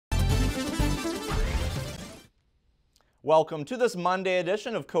Welcome to this Monday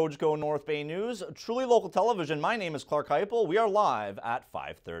edition of Cogeco North Bay News, truly local television. My name is Clarke Heipel. We are live at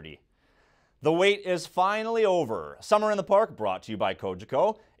 5:30. The wait is finally over. Summer in the Park, brought to you by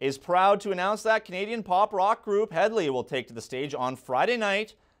Cogeco, is proud to announce that Canadian pop rock group Hedley will take to the stage on Friday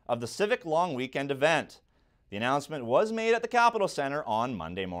night of the Civic Long Weekend event. The announcement was made at the Capitol Centre on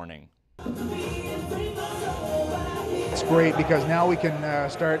Monday morning. It's great because now we can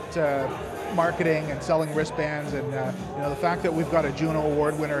start marketing and selling wristbands, and the fact that we've got a Juno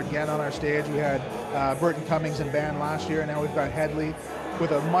Award winner again on our stage. We had Burton Cummings and band last year, and now we've got Hedley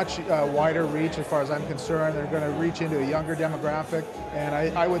with a much wider reach as far as I'm concerned. They're going to reach into a younger demographic, and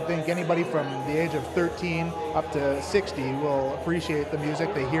I would think anybody from the age of 13 up to 60 will appreciate the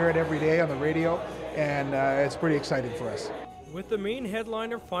music. They hear it every day on the radio, and it's pretty exciting for us. With the main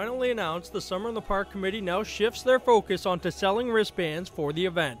headliner finally announced, the Summer in the Park Committee now shifts their focus onto selling wristbands for the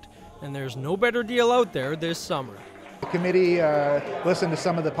event. And there's no better deal out there this summer. The committee listened to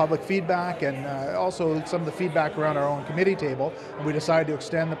some of the public feedback and also some of the feedback around our own committee table, and we decided to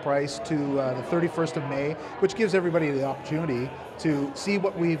extend the price to the 31st of May, which gives everybody the opportunity to see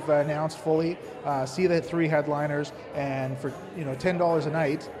what we've announced fully, see the three headliners, and for $10 a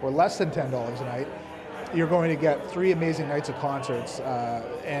night, or less than $10 a night, you're going to get three amazing nights of concerts,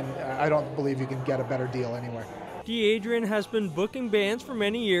 and I don't believe you can get a better deal anywhere. Dee Adrian has been booking bands for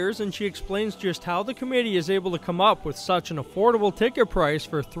many years, and she explains just how the committee is able to come up with such an affordable ticket price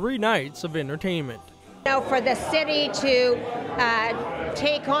for 3 nights of entertainment. For the city to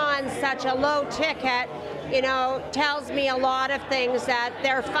take on such a low ticket, tells me a lot of things, that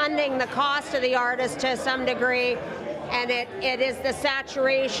they're funding the cost of the artist to some degree, and it is the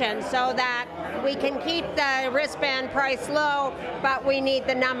saturation, so that we can keep the wristband price low, but we need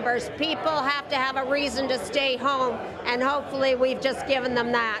the numbers. People have to have a reason to stay home, and hopefully we've just given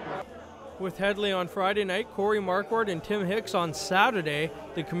them that. With Hedley on Friday night, Corey Marquardt and Tim Hicks on Saturday,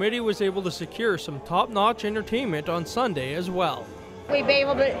 the committee was able to secure some top-notch entertainment on Sunday as well. We've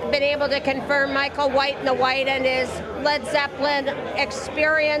been able to confirm Michael White and the White and his Led Zeppelin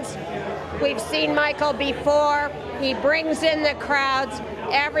experience. We've seen Michael before. He brings in the crowds.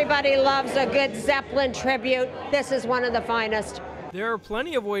 Everybody loves a good Zeppelin tribute. This is one of the finest. There are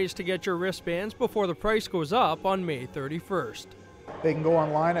plenty of ways to get your wristbands before the price goes up on May 31st. They can go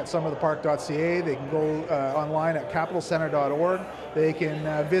online at summerofthepark.ca. They can go online at capitalcentre.org. They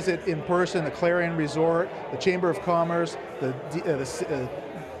can visit in person the Clarion Resort, the Chamber of Commerce, the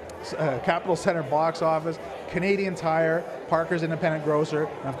Capitol Centre box office, Canadian Tire, Parker's Independent Grocer,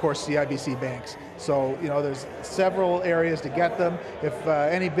 and of course CIBC Banks. So there's several areas to get them. If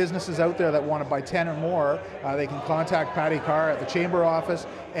any businesses out there that want to buy 10 or more, they can contact Patty Carr at the Chamber office,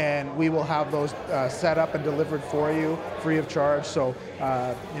 and we will have those set up and delivered for you free of charge. So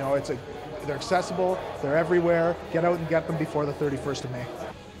they're accessible, they're everywhere. Get out and get them before the 31st of May.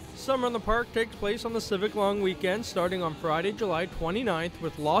 Summer in the Park takes place on the Civic Long Weekend starting on Friday, July 29th,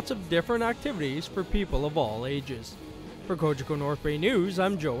 with lots of different activities for people of all ages. For Cogeco North Bay News,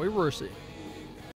 I'm Joey Wersey.